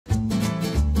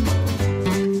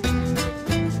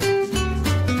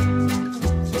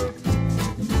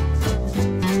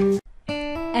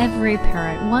Every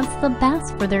parent wants the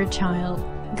best for their child: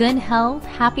 good health,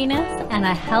 happiness, and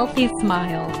a healthy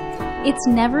smile. It's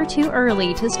never too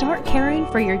early to start caring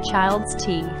for your child's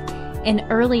teeth. An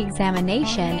early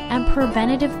examination and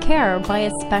preventative care by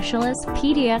a specialist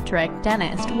pediatric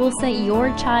dentist will set your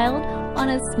child on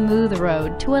a smooth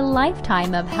road to a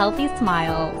lifetime of healthy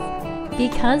smiles.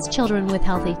 Because children with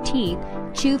healthy teeth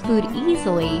chew food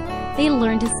easily, they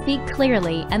learn to speak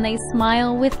clearly and they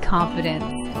smile with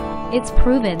confidence. It's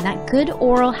proven that good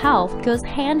oral health goes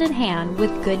hand in hand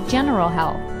with good general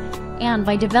health. And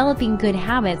by developing good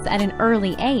habits at an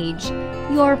early age,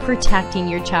 you're protecting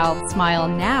your child's smile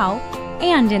now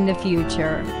and in the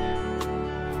future.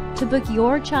 To book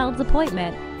your child's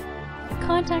appointment,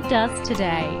 contact us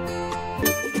today.